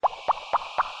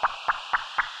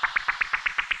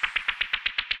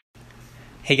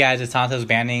Hey guys, it's Santos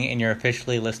Banning, and you're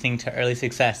officially listening to Early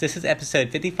Success. This is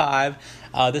episode 55.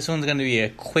 This one's going to be a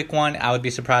quick one. I would be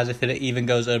surprised if it even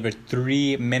goes over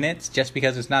 3 minutes, just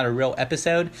because it's not a real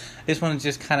episode. This one's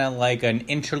just kind of like an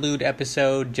interlude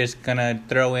episode, just going to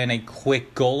throw in a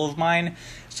quick goal of mine.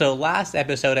 So last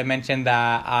episode, I mentioned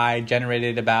that I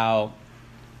generated about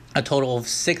a total of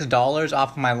 $6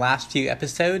 off of my last few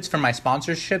episodes from my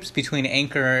sponsorships between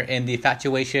Anchor and The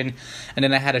Infatuation, and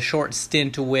then I had a short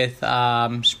stint with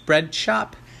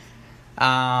Spreadshop.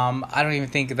 I don't even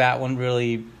think that one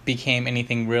really became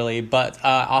anything really, but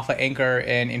off of Anchor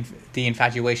and The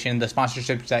Infatuation, the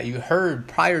sponsorships that you heard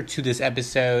prior to this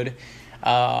episode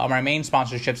are my main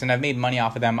sponsorships, and I've made money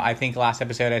off of them. I think last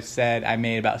episode I said I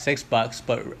made about $6,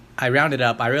 but I rounded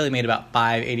up. I really made about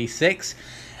 $5.86.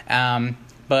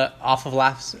 But off of the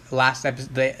last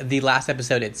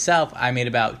episode itself, I made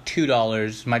about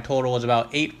 $2. My total was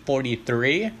about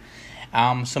 $8.43.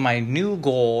 So my new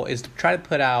goal is to try to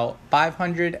put out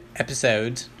 500,000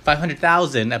 episodes.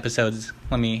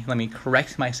 Let me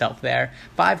correct myself there.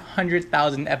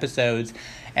 500,000 episodes,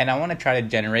 and I want to try to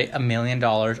generate $1 million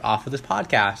off of this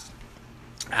podcast.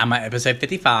 I'm at episode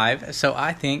 55, so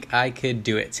I think I could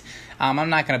do it. I'm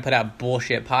not going to put out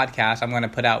bullshit podcasts. I'm going to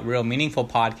put out real meaningful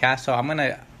podcasts. So I'm going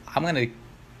to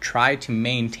try to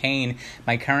maintain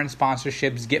my current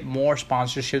sponsorships, get more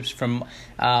sponsorships from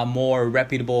more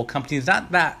reputable companies.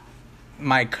 Not that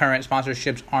my current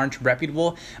sponsorships aren't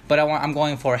reputable, but I'm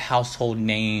going for household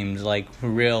names, like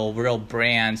real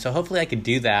brands. So hopefully I could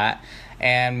do that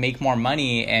and make more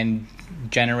money and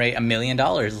generate $1 million.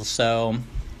 So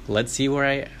let's see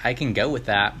where I can go with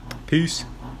that. Peace.